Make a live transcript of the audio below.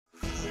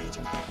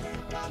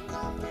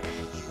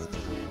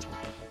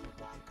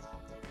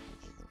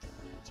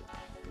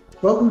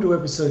Welcome to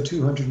episode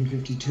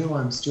 252.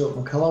 I'm Stuart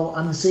McCullough.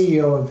 I'm the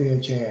CEO of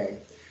VHAA.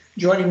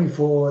 Joining me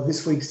for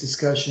this week's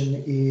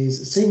discussion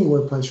is Senior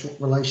Workplace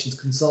Relations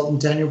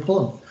Consultant Daniel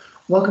Pullen.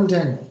 Welcome,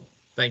 Daniel.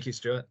 Thank you,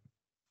 Stuart.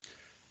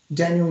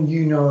 Daniel,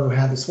 you know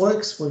how this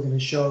works. We're going to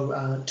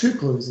show two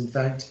clues, in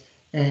fact,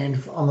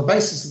 and on the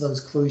basis of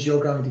those clues,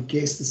 you're going to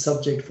guess the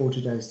subject for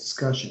today's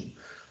discussion.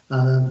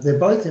 They're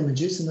both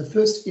images, and the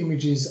first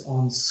image is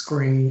on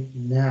screen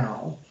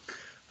now.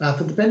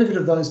 For the benefit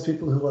of those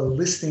people who are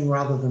listening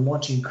rather than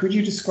watching, could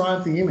you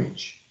describe the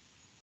image?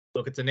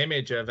 Look, it's an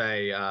image of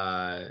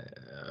a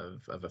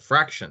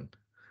fraction.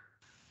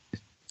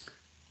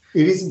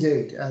 It is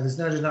indeed. There's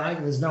no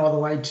denying. There's no other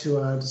way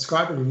to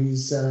describe it. It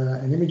is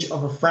an image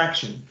of a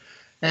fraction.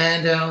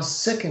 And our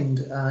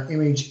second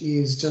image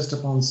is just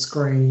up on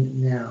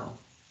screen now.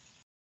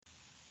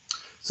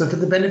 So for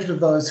the benefit of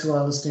those who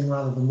are listening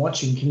rather than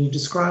watching, can you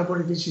describe what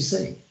it is you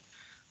see?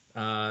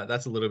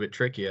 That's a little bit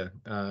trickier.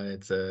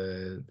 It's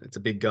a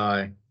big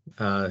guy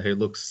who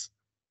looks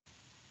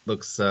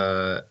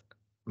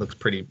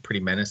pretty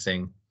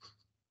menacing.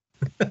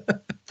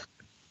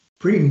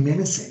 Pretty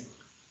menacing.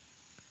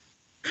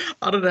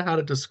 I don't know how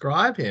to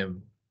describe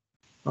him.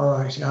 All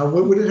right.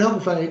 Would it help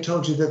if I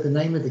told you that the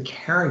name of the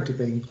character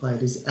being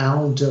played is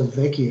Al Del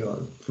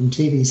Vecchio from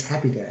TV's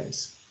Happy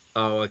Days?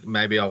 Oh,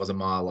 maybe I was a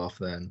mile off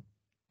then.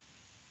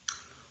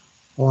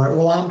 All right,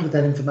 well, armed with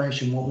that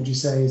information, what would you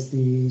say is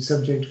the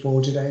subject for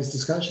today's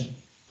discussion?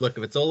 Look,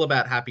 if it's all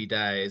about Happy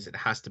Days, it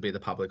has to be the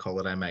public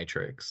holiday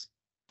matrix.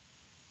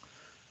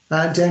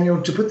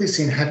 Daniel, to put this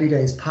in Happy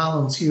Days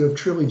parlance, you have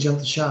truly jumped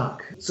the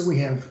shark. So we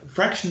have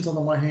fractions on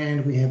the one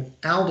hand, we have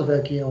Al Del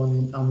Vecchio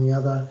on the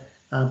other,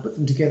 put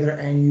them together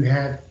and you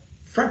have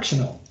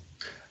fractional.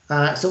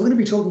 So we're going to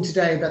be talking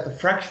today about the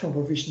fractional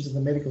provisions of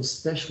the Medical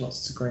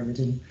Specialists Agreement.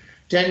 And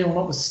Daniel,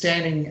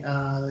 notwithstanding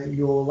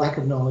your lack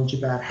of knowledge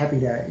about Happy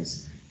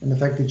Days and the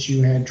fact that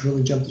you had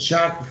truly jumped the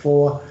shark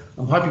before,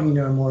 I'm hoping you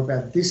know more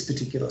about this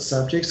particular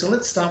subject. So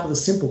let's start with a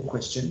simple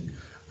question.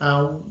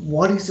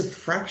 What is a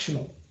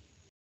fractional?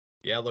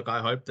 Yeah, look, I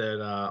hope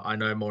that I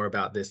know more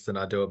about this than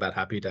I do about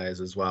Happy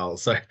Days as well.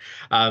 So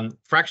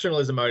fractional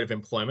is a mode of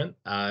employment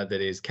that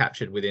is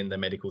captured within the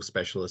Medical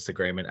Specialists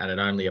Agreement, and it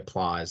only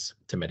applies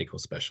to medical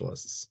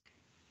specialists.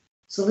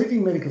 So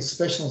leaving medical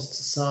specialists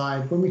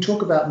aside, when we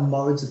talk about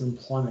modes of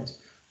employment,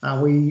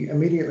 we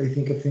immediately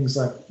think of things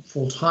like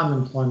full-time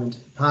employment,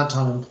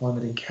 part-time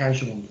employment, and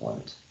casual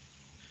employment.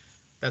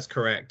 That's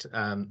correct.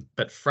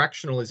 But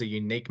fractional is a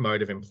unique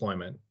mode of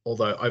employment,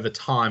 although over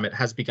time it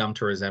has begun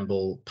to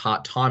resemble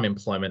part-time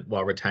employment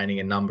while retaining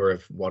a number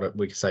of what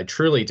we could say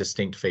truly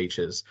distinct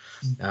features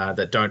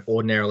that don't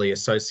ordinarily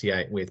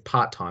associate with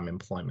part-time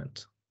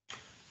employment.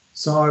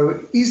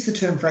 So is the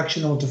term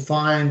fractional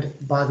defined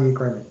by the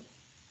agreement?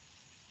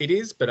 It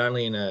is, but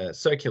only in a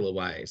circular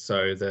way.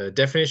 So the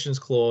definitions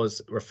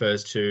clause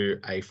refers to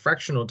a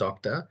fractional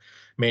doctor,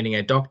 meaning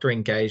a doctor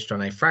engaged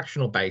on a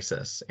fractional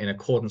basis in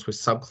accordance with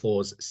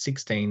subclause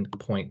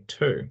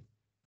 16.2.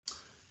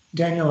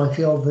 Daniel, I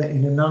feel that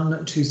in a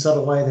none too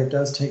subtle way that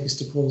does take us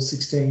to clause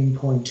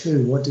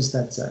 16.2. What does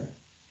that say?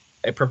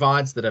 It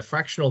provides that a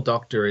fractional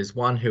doctor is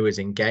one who is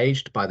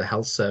engaged by the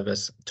health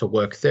service to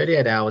work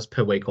 38 hours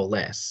per week or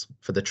less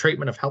for the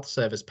treatment of health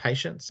service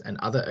patients and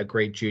other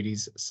agreed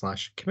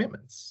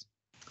duties/commitments.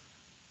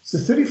 So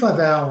 35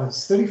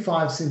 hours,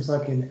 35 seems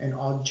like an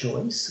odd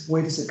choice.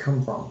 Where does it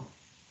come from?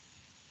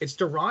 It's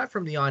derived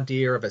from the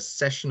idea of a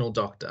sessional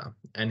doctor,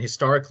 and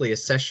historically a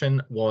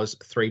session was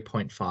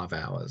 3.5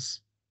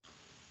 hours.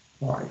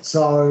 All right,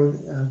 so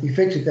the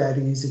effect of that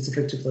is it's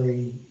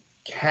effectively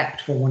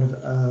capped, for one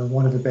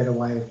of a better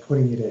way of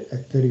putting it,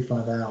 at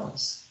 35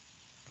 hours.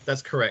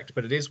 That's correct,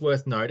 but it is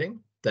worth noting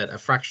that a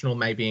fractional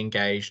may be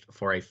engaged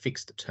for a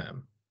fixed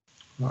term.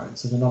 All right,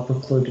 so they're not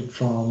precluded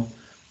from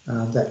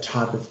that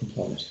type of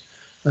employment.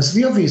 So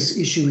the obvious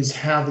issue is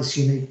how this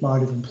unique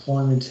mode of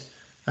employment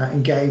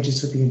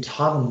engages with the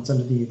entitlements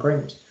under the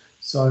agreement.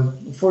 So,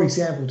 for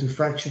example, do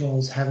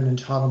fractionals have an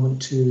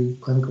entitlement to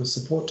clinical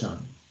support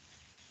time?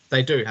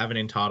 They do have an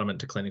entitlement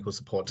to clinical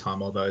support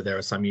time, although there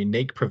are some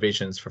unique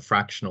provisions for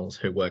fractionals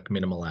who work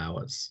minimal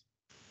hours.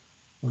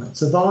 Right,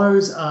 so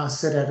those are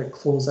set out at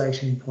clause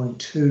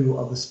 18.2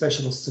 of the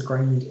Specialists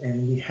Agreement,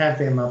 and we have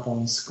them up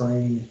on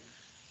screen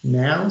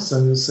now.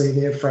 So you'll see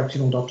there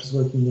fractional doctors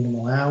working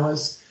minimal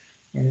hours,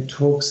 and it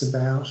talks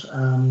about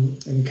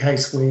in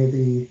case where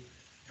the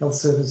health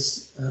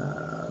service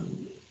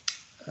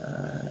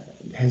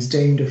has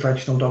deemed a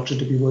fractional doctor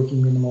to be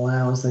working minimal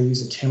hours, they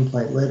use a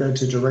template letter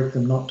to direct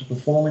them not to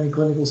perform any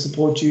clinical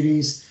support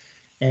duties,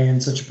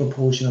 and such a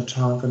proportion of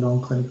time for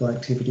non-clinical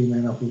activity may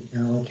not be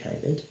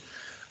allocated.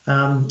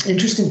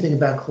 Interesting thing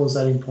about clause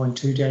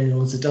 18.2,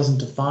 Daniel, is it doesn't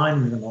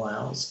define minimal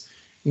hours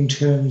in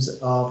terms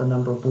of a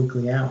number of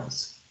weekly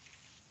hours.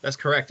 That's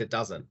correct, it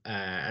doesn't.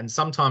 And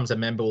sometimes a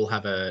member will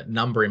have a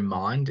number in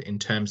mind in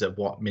terms of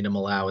what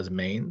minimal hours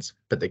means,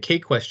 but the key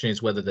question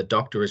is whether the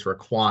doctor is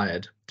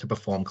required to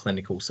perform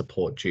clinical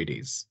support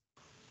duties.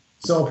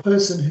 So a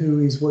person who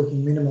is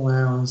working minimal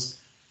hours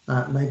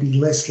may be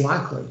less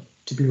likely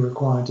to be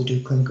required to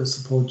do clinical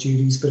support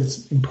duties, but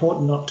it's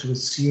important not to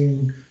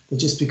assume that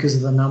just because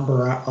of the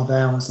number of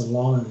hours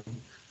alone,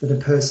 that a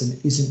person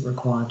isn't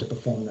required to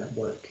perform that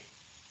work.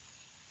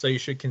 So you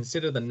should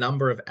consider the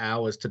number of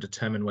hours to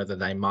determine whether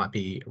they might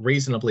be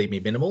reasonably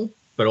minimal,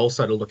 but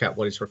also to look at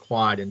what is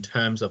required in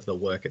terms of the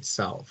work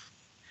itself.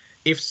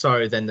 If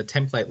so, then the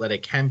template letter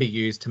can be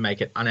used to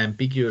make it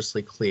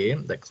unambiguously clear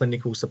that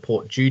clinical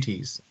support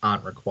duties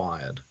aren't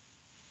required.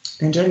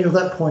 And Daniel,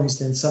 that point is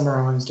then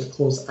summarised at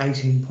clause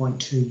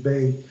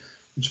 18.2b,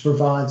 which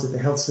provides that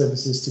the health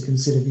service is to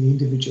consider the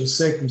individual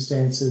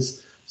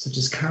circumstances, such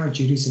as current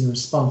duties and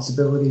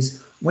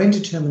responsibilities, when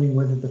determining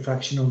whether the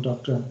fractional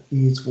doctor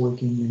is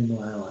working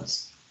minimal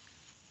hours.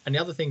 And the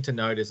other thing to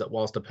note is that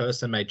whilst a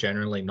person may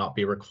generally not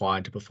be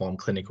required to perform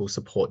clinical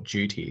support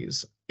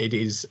duties,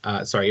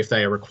 if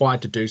they are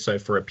required to do so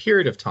for a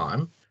period of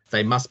time,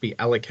 they must be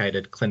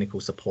allocated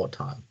clinical support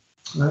time.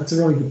 That's a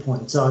really good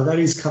point. So that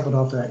is covered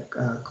off at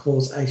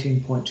clause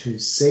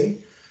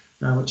 18.2c,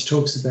 which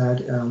talks about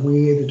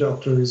where the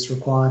doctor is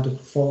required to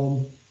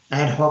perform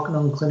ad hoc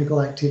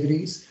non-clinical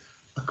activities.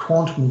 A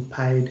quantum of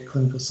paid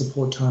clinical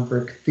support time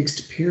for a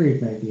fixed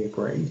period may be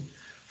agreed,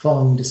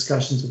 following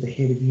discussions with the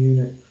head of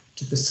unit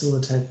to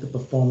facilitate the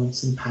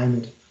performance and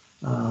payment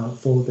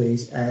for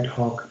these ad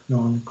hoc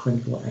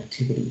non-clinical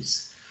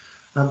activities.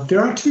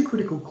 There are two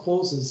critical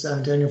clauses,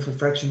 Daniel, for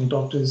fractional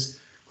doctors,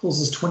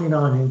 clauses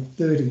 29 and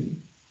 30,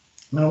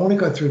 and I want to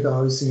go through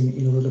those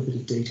in a little bit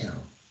of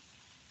detail.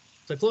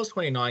 So clause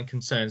 29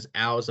 concerns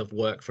hours of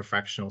work for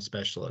fractional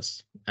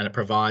specialists, and it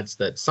provides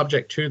that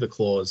subject to the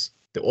clause,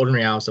 the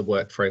ordinary hours of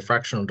work for a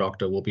fractional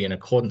doctor will be in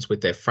accordance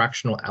with their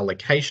fractional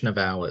allocation of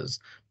hours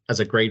as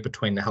agreed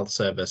between the health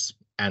service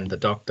and the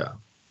doctor.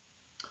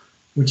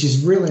 Which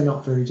is really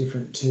not very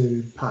different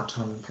to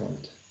part-time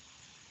employment.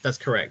 That's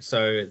correct.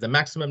 So the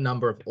maximum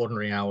number of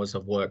ordinary hours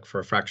of work for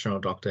a fractional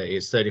doctor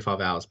is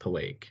 35 hours per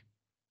week.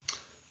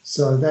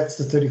 So that's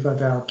the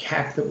 35-hour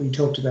cap that we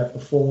talked about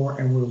before,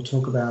 and we'll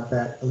talk about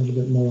that a little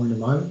bit more in a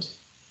moment.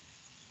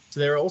 So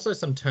there are also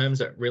some terms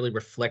that really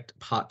reflect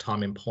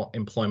part-time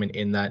employment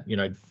in that,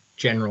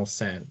 general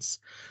sense.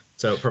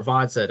 So it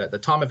provides that at the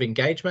time of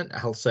engagement, a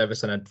health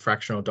service and a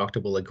fractional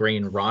doctor will agree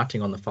in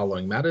writing on the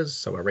following matters.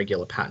 So a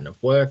regular pattern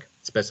of work,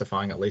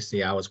 specifying at least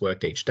the hours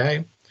worked each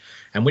day,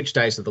 and which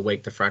days of the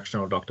week the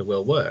fractional doctor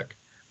will work,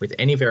 with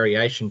any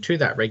variation to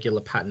that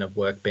regular pattern of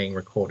work being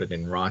recorded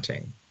in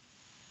writing.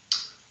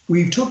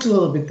 We've talked a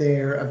little bit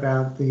there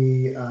about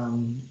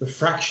the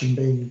fraction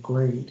being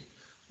agreed.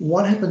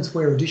 What happens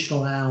where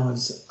additional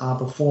hours are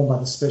performed by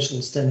the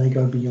specialist and they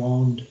go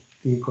beyond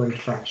the agreed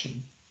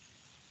fraction?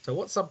 So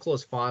what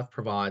subclause 5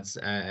 provides,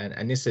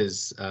 and this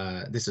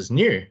is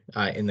new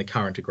in the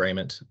current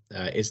agreement,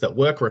 is that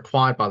work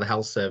required by the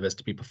health service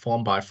to be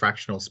performed by a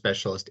fractional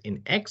specialist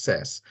in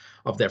excess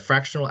of their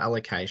fractional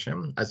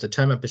allocation, as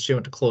determined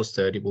pursuant to clause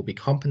 30, will be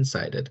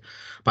compensated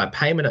by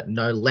payment at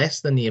no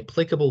less than the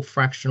applicable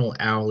fractional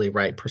hourly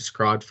rate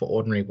prescribed for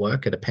ordinary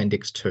work at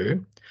Appendix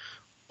 2,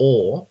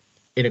 or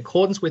in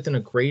accordance with an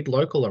agreed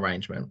local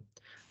arrangement.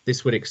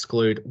 This would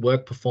exclude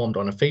work performed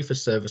on a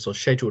fee-for-service or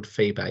scheduled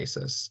fee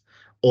basis,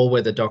 or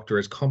where the doctor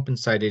is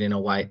compensated in a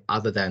way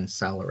other than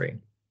salary.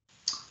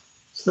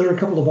 So there are a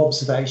couple of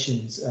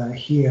observations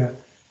here.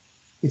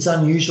 It's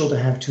unusual to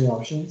have two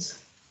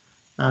options.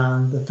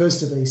 The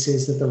first of these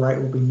says that the rate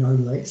will be no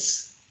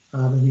less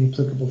than the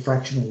applicable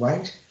fractional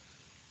rate.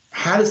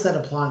 How does that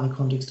apply in the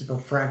context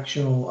of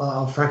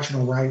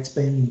fractional rates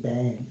being in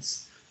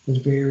bands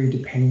that vary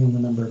depending on the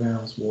number of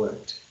hours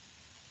worked?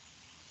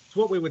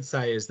 So what we would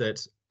say is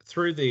that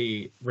through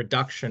the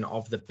reduction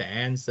of the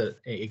bands that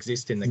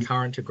exist in the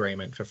current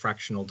agreement for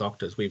fractional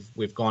doctors,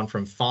 we've gone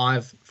from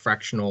 5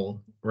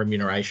 fractional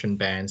remuneration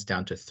bands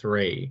down to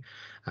 3.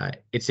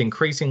 It's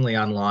increasingly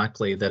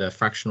unlikely that a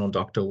fractional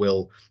doctor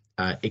will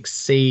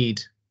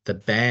exceed the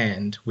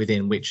band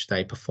within which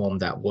they perform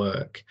that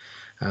work.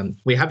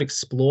 We have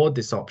explored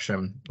this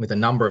option with a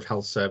number of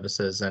health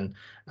services, and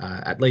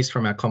at least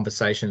from our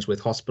conversations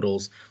with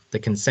hospitals, the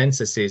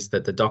consensus is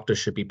that the doctor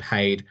should be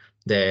paid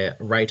their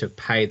rate of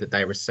pay that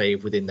they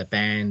receive within the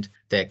band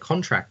they're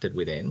contracted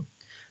within.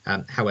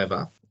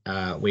 However,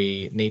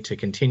 we need to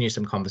continue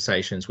some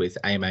conversations with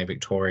AMA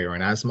Victoria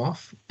and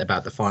ASMOF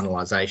about the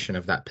finalisation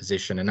of that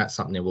position, and that's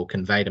something that we'll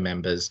convey to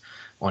members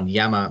on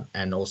Yammer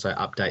and also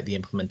update the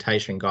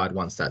implementation guide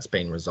once that's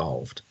been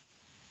resolved.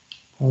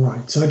 All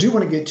right, so I do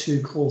want to get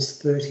to clause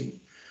 30,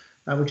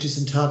 which is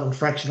entitled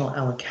fractional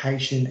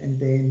allocation, and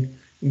then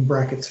in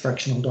brackets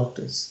fractional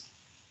doctors.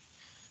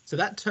 So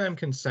that term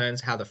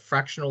concerns how the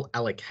fractional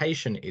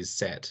allocation is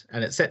set,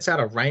 and it sets out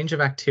a range of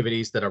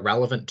activities that are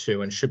relevant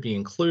to and should be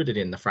included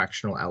in the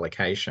fractional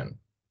allocation.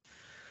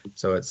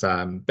 So it's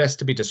best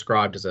to be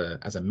described as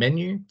a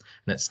menu,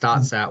 and it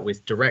starts out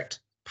with direct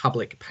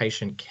public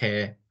patient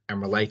care and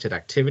related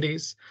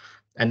activities.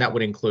 And that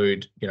would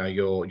include,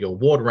 your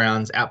ward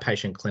rounds,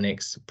 outpatient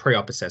clinics,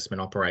 pre-op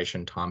assessment,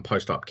 operation time,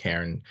 post-op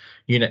care, and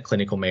unit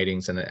clinical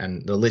meetings,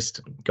 and the list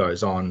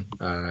goes on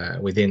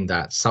within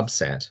that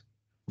subset.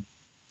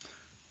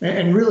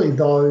 And really,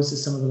 those are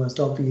some of the most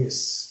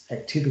obvious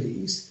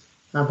activities.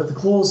 But the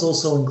clause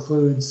also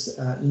includes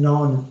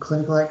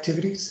non-clinical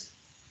activities.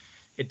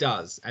 It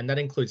does, and that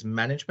includes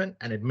management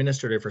and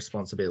administrative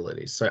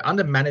responsibilities. So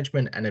under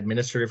management and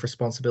administrative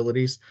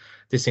responsibilities,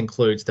 this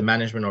includes the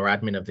management or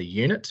admin of the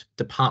unit,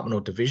 department or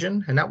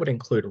division, and that would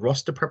include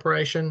roster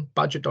preparation,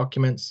 budget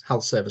documents,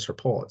 health service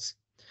reports.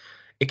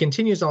 It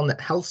continues on that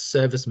health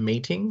service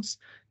meetings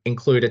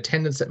include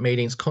attendance at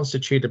meetings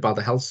constituted by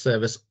the health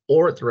service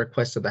or at the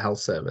request of the health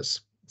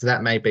service. So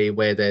that may be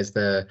where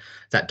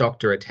that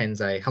doctor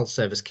attends a health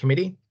service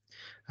committee,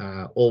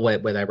 or where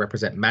they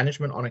represent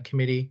management on a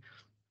committee,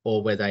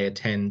 or where they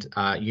attend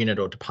unit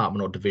or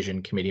department or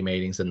division committee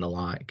meetings and the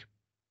like.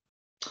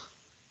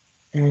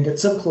 And at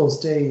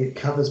subclause D, it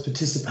covers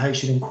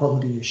participation in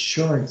quality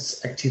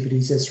assurance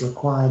activities as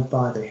required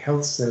by the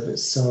health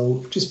service.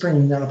 So just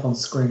bringing that up on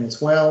screen as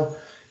well,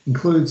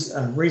 includes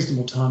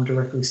reasonable time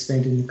directly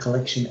spent in the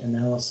collection,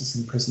 analysis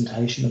and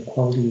presentation of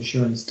quality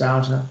assurance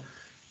data,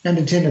 and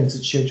attendance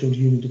at scheduled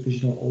unit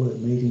divisional audit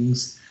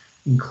meetings,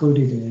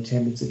 included in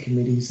attendance at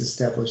committees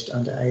established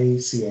under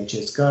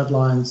ACHS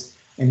guidelines,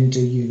 and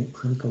inter-unit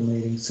clinical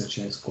meetings such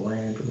as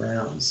grand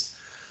rounds.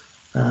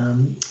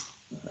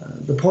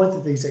 The point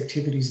that these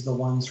activities are the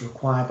ones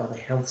required by the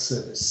health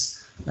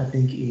service, I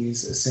think,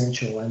 is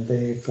essential and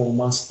therefore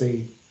must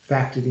be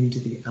factored into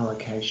the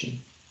allocation.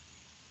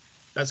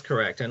 That's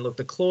correct. And look,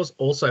 the clause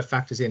also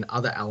factors in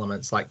other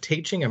elements like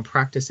teaching and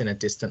practice in a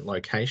distant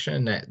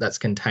location that's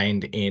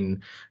contained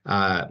in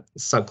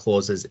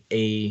subclauses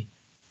E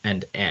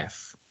and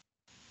F.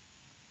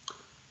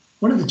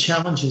 One of the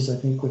challenges, I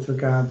think, with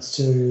regards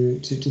to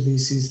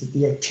this is that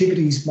the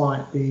activities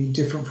might be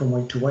different from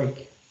week to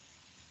week.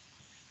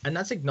 And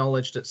that's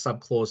acknowledged at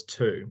subclause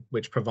 2,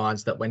 which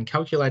provides that when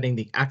calculating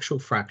the actual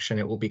fraction,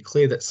 it will be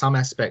clear that some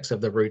aspects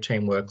of the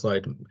routine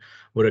workload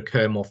would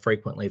occur more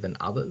frequently than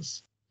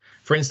others.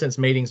 For instance,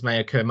 meetings may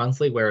occur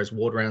monthly, whereas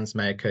ward rounds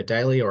may occur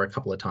daily or a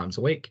couple of times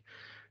a week.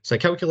 So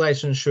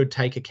calculations should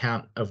take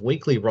account of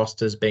weekly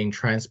rosters being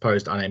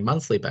transposed on a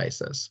monthly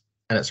basis.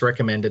 And it's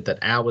recommended that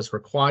hours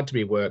required to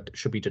be worked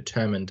should be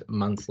determined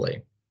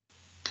monthly.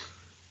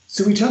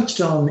 So we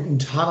touched on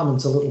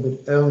entitlements a little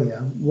bit earlier.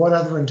 What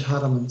other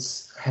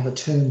entitlements have a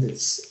term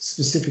that's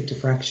specific to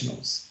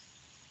fractionals?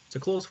 So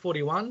clause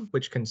 41,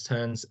 which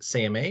concerns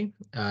CME,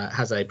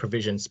 has a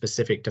provision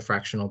specific to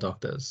fractional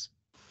doctors.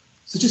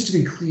 So just to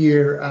be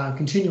clear,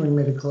 continuing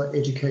medical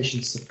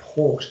education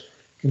support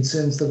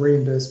concerns the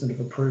reimbursement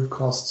of approved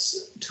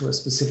costs to a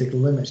specific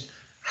limit.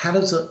 How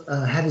does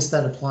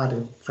that apply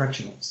to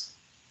fractionals?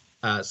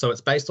 So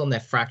it's based on their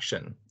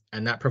fraction,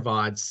 and that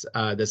provides,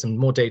 there's some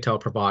more detail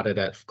provided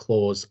at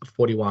clause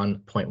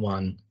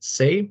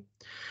 41.1c,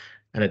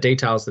 and it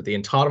details that the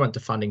entitlement to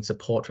funding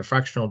support for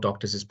fractional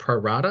doctors is pro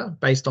rata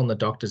based on the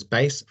doctor's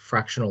base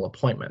fractional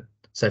appointment.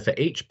 So for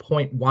each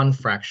 0.1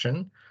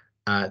 fraction,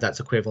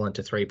 that's equivalent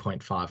to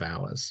 3.5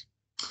 hours.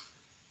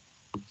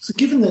 So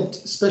given that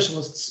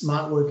specialists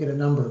might work at a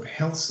number of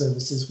health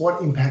services,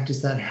 what impact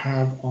does that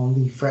have on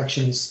the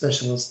fractional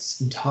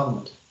specialist's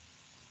entitlement?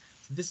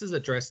 This is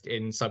addressed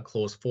in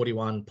subclause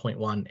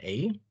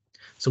 41.1e.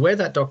 So where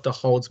that doctor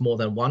holds more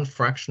than one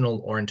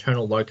fractional or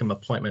internal locum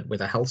appointment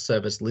with a health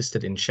service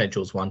listed in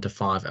Schedules 1 to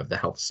 5 of the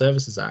Health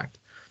Services Act,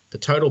 the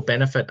total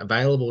benefit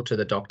available to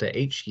the doctor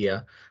each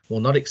year will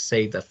not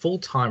exceed the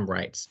full-time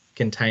rates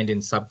contained in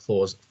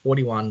subclause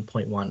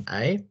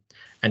 41.1a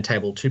and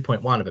table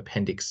 2.1 of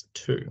Appendix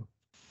 2.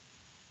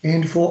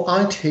 And for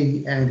IT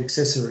and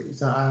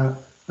accessories, I'm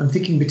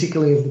thinking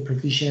particularly of the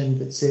provision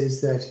that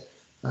says that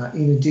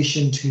in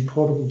addition to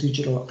portable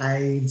digital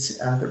aids,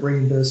 that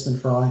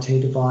reimbursement for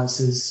IT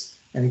devices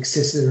and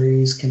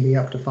accessories can be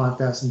up to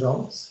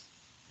 $5,000.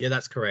 Yeah,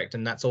 that's correct.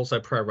 And that's also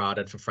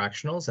prorated for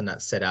fractionals, and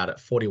that's set out at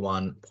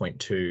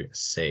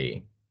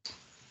 41.2c.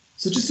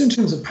 So just in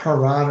terms of pro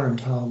rata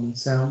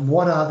entitlements,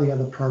 what are the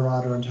other pro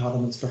rata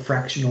entitlements for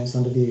fractionals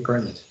under the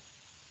agreement?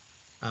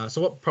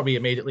 So what probably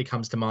immediately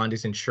comes to mind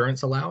is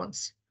insurance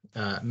allowance,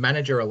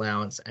 manager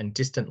allowance, and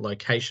distant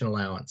location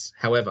allowance.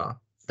 However,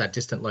 that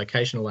distant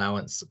location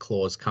allowance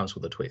clause comes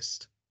with a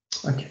twist.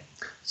 Okay,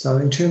 so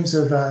in terms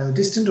of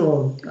distant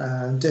or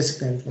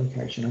designated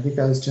location, I think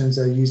those terms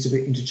are used a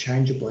bit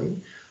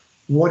interchangeably.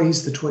 What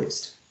is the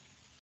twist?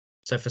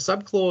 So for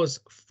subclause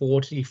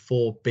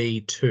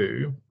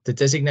 44b2, the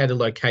designated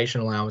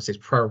location allowance is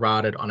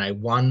prorated on a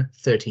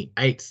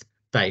 1/38th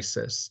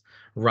basis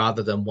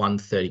rather than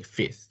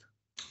 1/35th.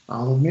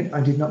 I'll admit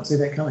I did not see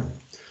that coming.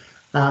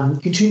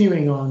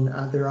 Continuing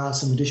on, there are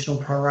some additional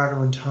pro rata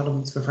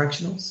entitlements for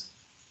fractionals.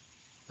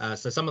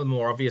 So some of the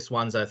more obvious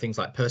ones are things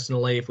like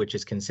personal leave, which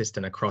is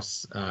consistent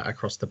across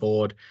the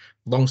board,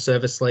 long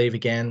service leave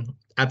again,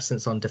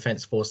 absence on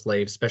Defence Force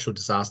leave, special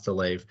disaster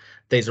leave.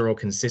 These are all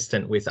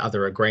consistent with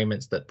other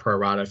agreements that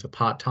prorata for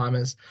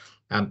part-timers.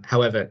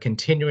 However,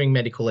 continuing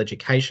medical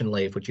education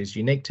leave, which is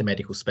unique to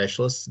medical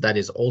specialists, that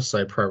is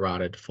also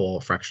prorated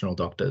for fractional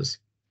doctors.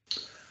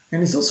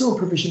 And there's also a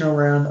provision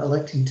around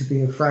electing to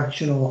be a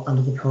fractional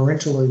under the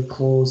parental leave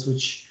clause,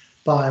 which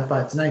by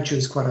its nature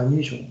is quite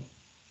unusual.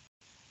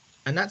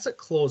 And that's at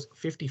clause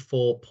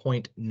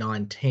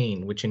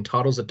 54.19, which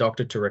entitles a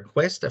doctor to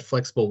request a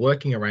flexible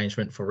working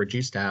arrangement for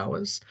reduced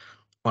hours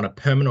on a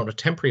permanent or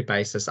temporary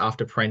basis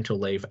after parental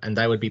leave, and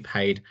they would be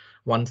paid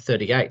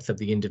 1/38th of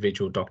the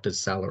individual doctor's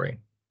salary.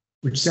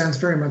 Which sounds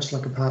very much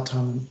like a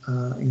part-time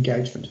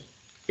engagement.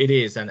 It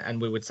is,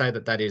 and we would say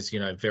that that is,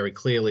 very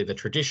clearly the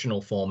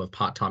traditional form of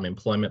part-time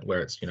employment, where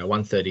it's,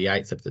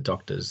 1/38th of the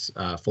doctor's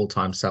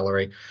full-time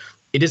salary.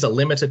 It is a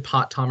limited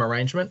part-time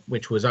arrangement,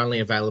 which was only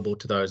available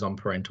to those on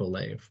parental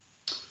leave.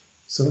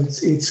 So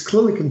it's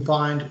clearly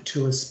confined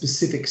to a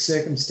specific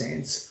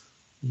circumstance.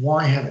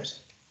 Why have it?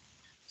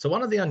 So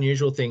one of the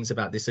unusual things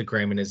about this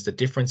agreement is the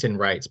difference in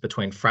rates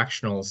between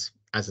fractionals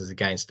as is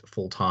against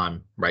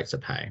full-time rates of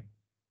pay.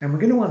 And we're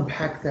going to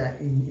unpack that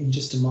in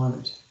just a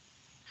moment.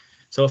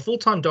 So a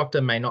full-time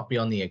doctor may not be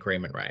on the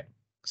agreement rate.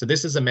 So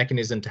this is a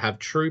mechanism to have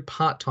true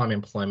part-time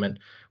employment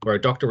where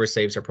a doctor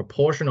receives a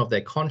proportion of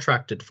their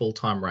contracted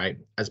full-time rate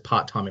as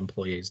part-time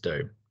employees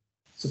do.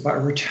 So by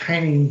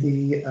retaining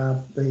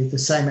the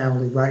same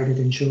hourly rate, it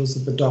ensures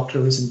that the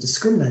doctor isn't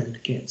discriminated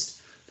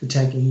against for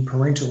taking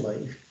parental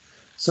leave.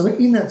 So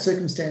in that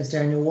circumstance,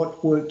 Daniel,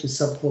 what work does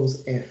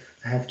subclause F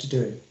have to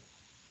do?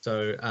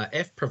 So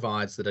F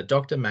provides that a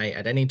doctor may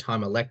at any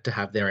time elect to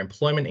have their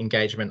employment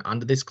engagement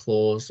under this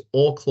clause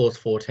or clause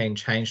 14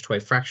 changed to a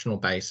fractional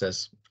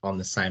basis on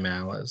the same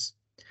hours.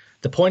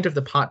 The point of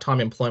the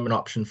part-time employment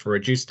option for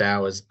reduced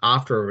hours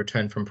after a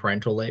return from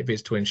parental leave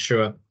is to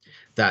ensure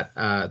that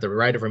the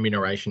rate of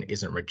remuneration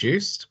isn't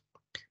reduced.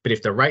 But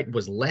if the rate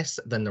was less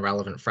than the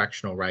relevant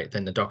fractional rate,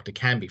 then the doctor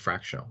can be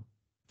fractional.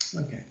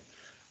 Okay.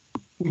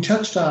 We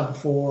touched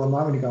before a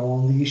moment ago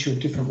on the issue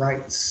of different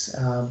rates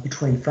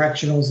between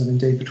fractionals and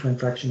indeed between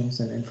fractionals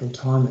and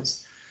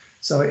full-timers.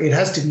 So it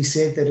has to be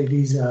said that it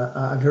is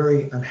a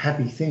very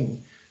unhappy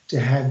thing to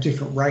have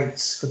different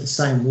rates for the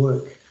same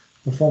work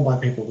performed by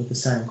people with the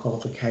same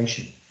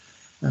qualification.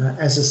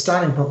 As a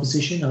starting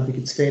proposition, I think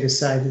it's fair to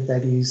say that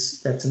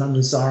that's an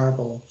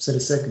undesirable set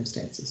of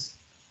circumstances.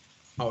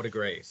 I would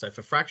agree. So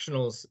for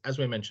fractionals, as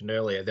we mentioned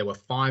earlier, there were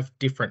 5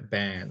 different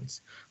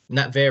bands, and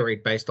that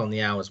varied based on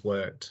the hours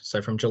worked.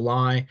 So from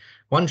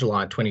 1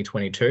 July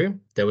 2022,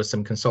 there was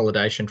some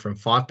consolidation from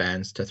 5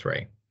 bands to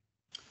 3.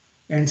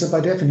 And so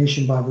by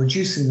definition, by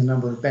reducing the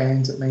number of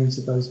bands, it means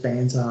that those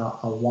bands are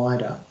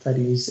wider. That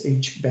is,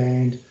 each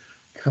band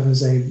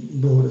covers a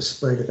broader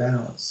spread of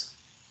hours.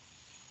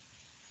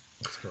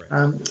 That's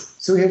correct.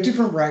 So we have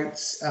different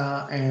rates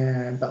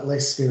but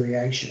less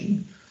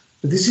variation.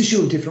 But this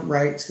issue of different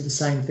rates for the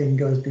same thing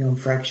goes beyond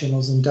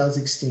fractionals and does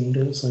extend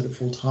also to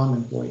full-time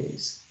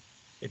employees.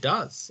 It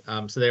does.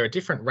 So there are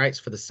different rates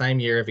for the same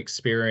year of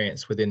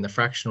experience within the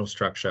fractional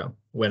structure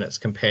when it's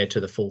compared to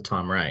the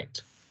full-time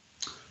rate.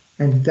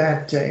 And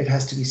that, it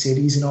has to be said,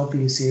 is an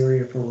obvious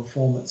area for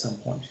reform at some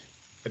point.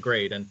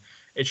 Agreed. And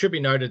it should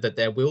be noted that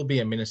there will be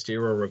a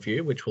ministerial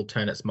review which will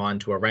turn its mind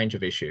to a range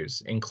of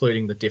issues,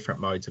 including the different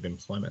modes of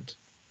employment.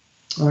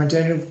 All right,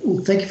 Daniel,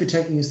 well, thank you for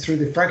taking us through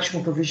the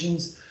fractional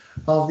provisions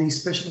of the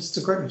specialist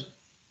agreement.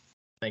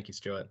 Thank you,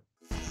 Stuart.